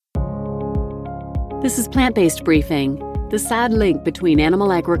This is Plant-Based Briefing, the sad link between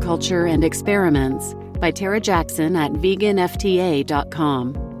animal agriculture and experiments, by Tara Jackson at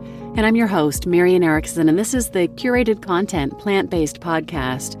veganfta.com. And I'm your host, Marian Erickson, and this is the curated content plant-based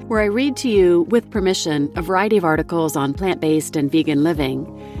podcast where I read to you, with permission, a variety of articles on plant-based and vegan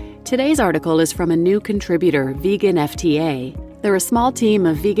living. Today's article is from a new contributor, Vegan FTA. They're a small team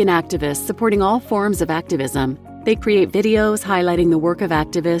of vegan activists supporting all forms of activism. They create videos highlighting the work of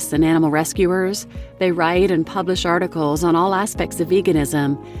activists and animal rescuers. They write and publish articles on all aspects of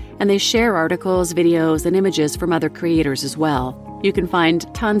veganism, and they share articles, videos, and images from other creators as well. You can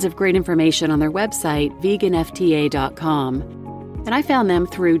find tons of great information on their website, veganfta.com. And I found them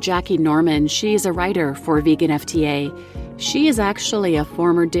through Jackie Norman. She's a writer for Vegan FTA. She is actually a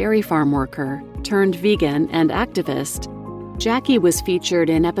former dairy farm worker turned vegan and activist. Jackie was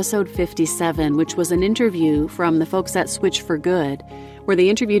featured in episode 57, which was an interview from the folks at Switch for Good, where they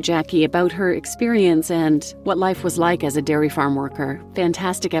interviewed Jackie about her experience and what life was like as a dairy farm worker.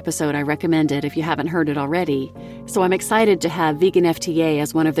 Fantastic episode. I recommend it if you haven't heard it already. So I'm excited to have Vegan FTA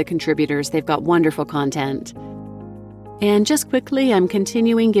as one of the contributors. They've got wonderful content. And just quickly, I'm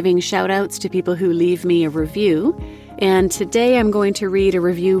continuing giving shout-outs to people who leave me a review. And today I'm going to read a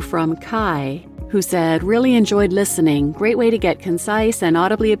review from Kai, who said, "Really enjoyed listening. Great way to get concise and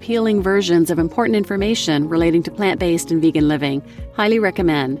audibly appealing versions of important information relating to plant-based and vegan living. Highly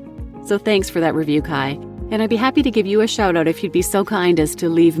recommend." So thanks for that review, Kai. And I'd be happy to give you a shout-out if you'd be so kind as to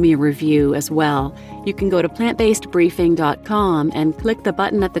leave me a review as well. You can go to plantbasedbriefing.com and click the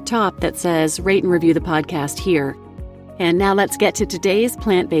button at the top that says Rate and Review the Podcast here. And now let's get to today's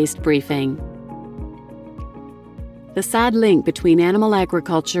Plant-Based Briefing. The Sad Link Between Animal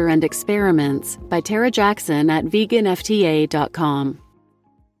Agriculture and Experiments, by Tara Jackson at veganfta.com.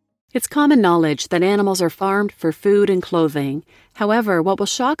 It's common knowledge that animals are farmed for food and clothing. However, what will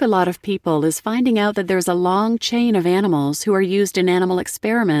shock a lot of people is finding out that there's a long chain of animals who are used in animal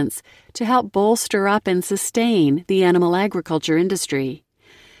experiments to help bolster up and sustain the animal agriculture industry.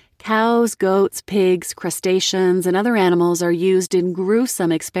 Cows, goats, pigs, crustaceans, and other animals are used in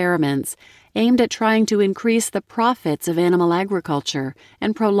gruesome experiments aimed at trying to increase the profits of animal agriculture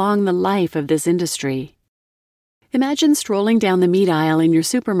and prolong the life of this industry. Imagine strolling down the meat aisle in your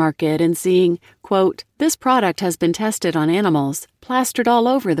supermarket and seeing, quote, "This product has been tested on animals," plastered all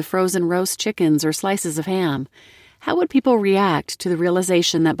over the frozen roast chickens or slices of ham. How would people react to the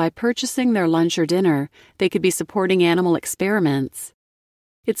realization that by purchasing their lunch or dinner, they could be supporting animal experiments?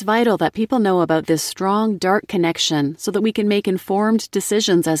 It's vital that people know about this strong, dark connection so that we can make informed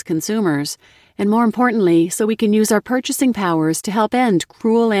decisions as consumers, and more importantly, so we can use our purchasing powers to help end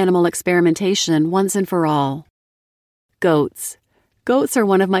cruel animal experimentation once and for all. Goats. Goats are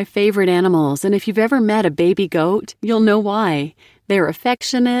one of my favorite animals, and if you've ever met a baby goat, you'll know why. They're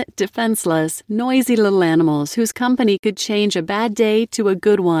affectionate, defenseless, noisy little animals whose company could change a bad day to a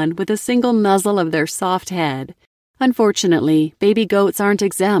good one with a single nuzzle of their soft head. Unfortunately, baby goats aren't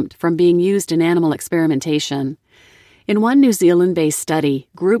exempt from being used in animal experimentation. In one New Zealand-based study,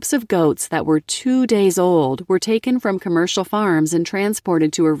 groups of goats that were 2 days old were taken from commercial farms and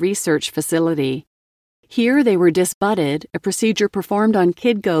transported to a research facility. Here they were disbutted, a procedure performed on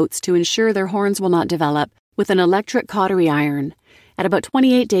kid goats to ensure their horns will not develop, with an electric cautery iron. At about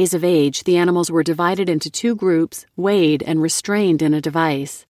 28 days of age, the animals were divided into 2 groups, weighed, and restrained in a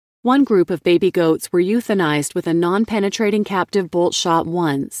device. One group of baby goats were euthanized with a non-penetrating captive bolt shot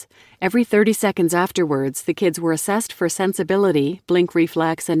once. Every 30 seconds afterwards, the kids were assessed for sensibility, blink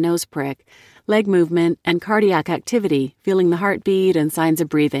reflex and nose prick, leg movement, and cardiac activity, feeling the heartbeat and signs of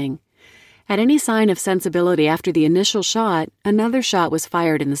breathing. At any sign of sensibility after the initial shot, another shot was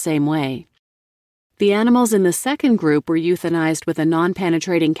fired in the same way. The animals in the second group were euthanized with a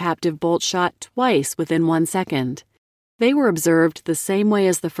non-penetrating captive bolt shot twice within 1 second. They were observed the same way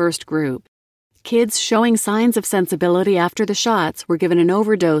as the first group. Kids showing signs of sensibility after the shots were given an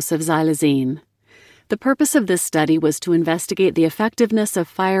overdose of xylazine. The purpose of this study was to investigate the effectiveness of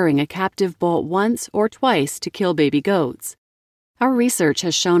firing a captive bolt once or twice to kill baby goats. Our research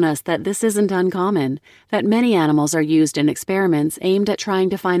has shown us that this isn't uncommon, that many animals are used in experiments aimed at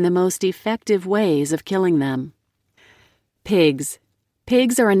trying to find the most effective ways of killing them. Pigs.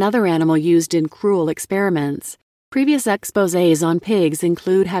 Pigs are another animal used in cruel experiments. Previous exposés on pigs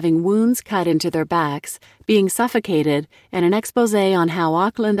include having wounds cut into their backs, being suffocated, and an exposé on how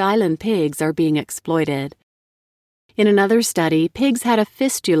Auckland Island pigs are being exploited. In another study, pigs had a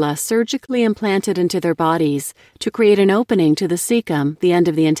fistula surgically implanted into their bodies to create an opening to the cecum, the end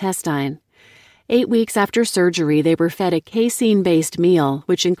of the intestine. 8 weeks after surgery, they were fed a casein-based meal,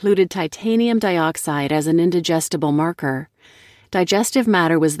 which included titanium dioxide as an indigestible marker. digestive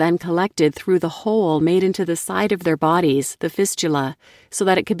matter was then collected through the hole made into the side of their bodies, the fistula, so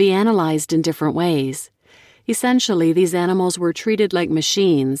that it could be analyzed in different ways. Essentially, these animals were treated like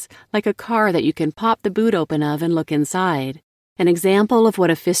machines, like a car that you can pop the boot open of and look inside. An example of what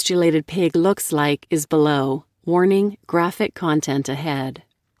a fistulated pig looks like is below. Warning, graphic content ahead.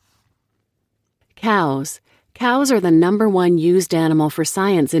 Cows. Cows are the #1 used animal for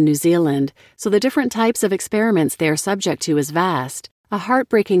science in New Zealand, so the different types of experiments they are subject to is vast, a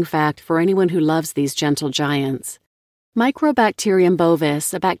heartbreaking fact for anyone who loves these gentle giants. Microbacterium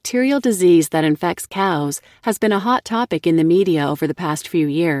bovis, a bacterial disease that infects cows, has been a hot topic in the media over the past few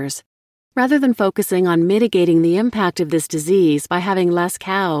years. Rather than focusing on mitigating the impact of this disease by having less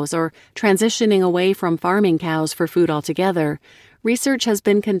cows or transitioning away from farming cows for food altogether, research has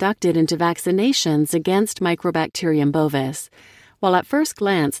been conducted into vaccinations against Microbacterium bovis. While at first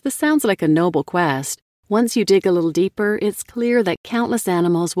glance this sounds like a noble quest, once you dig a little deeper, it's clear that countless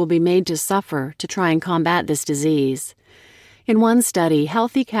animals will be made to suffer to try and combat this disease. In one study,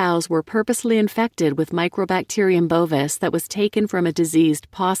 healthy cows were purposely infected with Microbacterium bovis that was taken from a diseased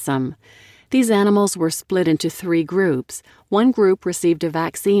possum. These animals were split into 3 groups. One group received a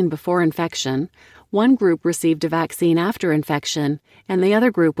vaccine before infection, one group received a vaccine after infection, and the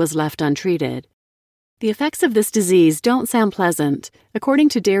other group was left untreated. The effects of this disease don't sound pleasant. According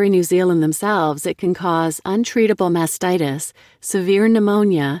to Dairy New Zealand themselves, it can cause untreatable mastitis, severe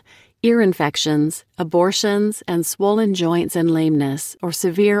pneumonia, ear infections, abortions, and swollen joints and lameness, or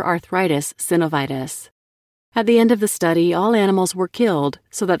severe arthritis synovitis. At the end of the study, all animals were killed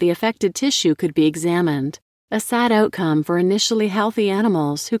so that the affected tissue could be examined. A sad outcome for initially healthy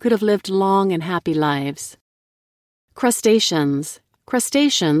animals who could have lived long and happy lives. Crustaceans.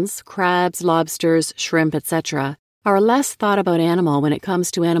 Crustaceans, crabs, lobsters, shrimp, etc., are a less thought about animal when it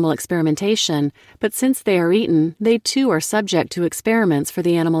comes to animal experimentation, but since they are eaten, they too are subject to experiments for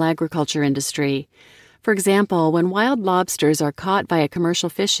the animal agriculture industry. For example, when wild lobsters are caught via commercial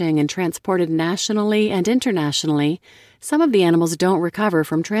fishing and transported nationally and internationally, some of the animals don't recover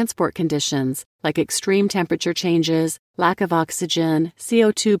from transport conditions, like extreme temperature changes, lack of oxygen,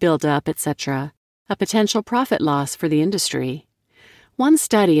 CO2 buildup, etc., a potential profit loss for the industry. One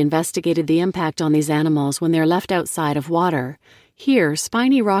study investigated the impact on these animals when they're left outside of water. Here,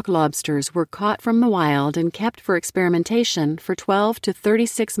 spiny rock lobsters were caught from the wild and kept for experimentation for 12 to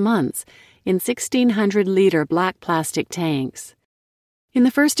 36 months in 1,600-liter black plastic tanks. In the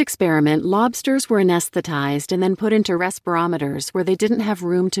first experiment, lobsters were anesthetized and then put into respirometers where they didn't have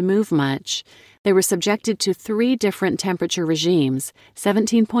room to move much. They were subjected to 3 different temperature regimes,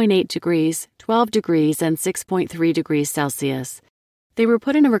 17.8 degrees, 12 degrees, and 6.3 degrees Celsius. They were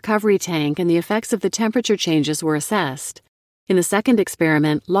put in a recovery tank and the effects of the temperature changes were assessed. In the second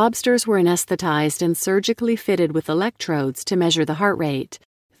experiment, lobsters were anesthetized and surgically fitted with electrodes to measure the heart rate.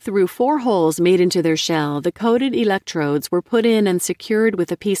 Through 4 holes made into their shell, the coated electrodes were put in and secured with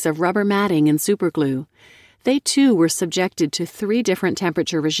a piece of rubber matting and superglue. They too were subjected to 3 different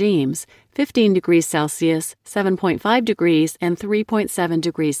temperature regimes, 15 degrees Celsius, 7.5 degrees, and 3.7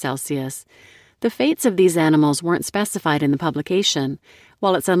 degrees Celsius. The fates of these animals weren't specified in the publication.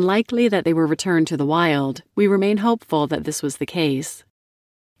 While it's unlikely that they were returned to the wild, we remain hopeful that this was the case.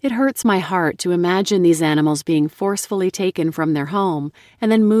 It hurts my heart to imagine these animals being forcefully taken from their home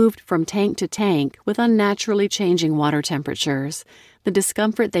and then moved from tank to tank with unnaturally changing water temperatures. The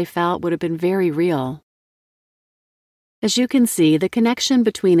discomfort they felt would have been very real. As you can see, the connection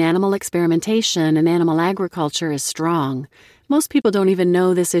between animal experimentation and animal agriculture is strong. Most people don't even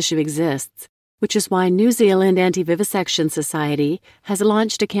know this issue exists, which is why New Zealand Anti-Vivisection Society has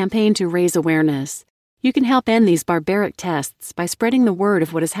launched a campaign to raise awareness. You can help end these barbaric tests by spreading the word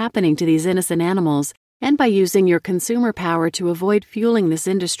of what is happening to these innocent animals and by using your consumer power to avoid fueling this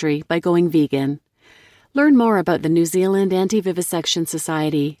industry by going vegan. Learn more about the New Zealand Anti-Vivisection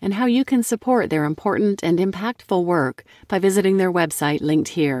Society and how you can support their important and impactful work by visiting their website linked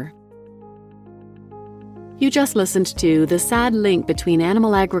here. You just listened to The Sad Link Between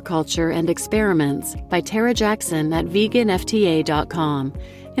Animal Agriculture and Experiments by Tara Jackson at veganfta.com.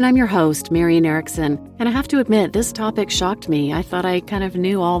 And I'm your host, Marian Erickson, and I have to admit, this topic shocked me. I thought I kind of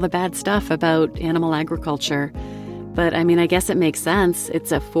knew all the bad stuff about animal agriculture. But I guess it makes sense.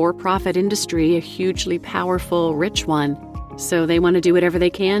 It's a for-profit industry, a hugely powerful, rich one. So they want to do whatever they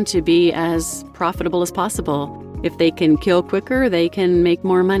can to be as profitable as possible. If they can kill quicker, they can make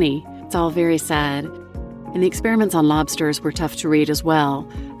more money. It's all very sad. And the experiments on lobsters were tough to read as well.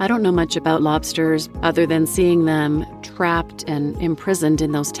 I don't know much about lobsters other than seeing them trapped and imprisoned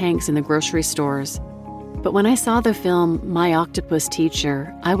in those tanks in the grocery stores. But when I saw the film My Octopus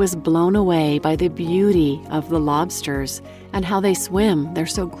Teacher, I was blown away by the beauty of the lobsters and how they swim. They're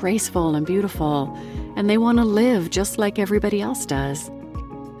so graceful and beautiful, and they want to live just like everybody else does.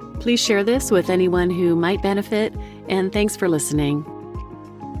 Please share this with anyone who might benefit, and thanks for listening.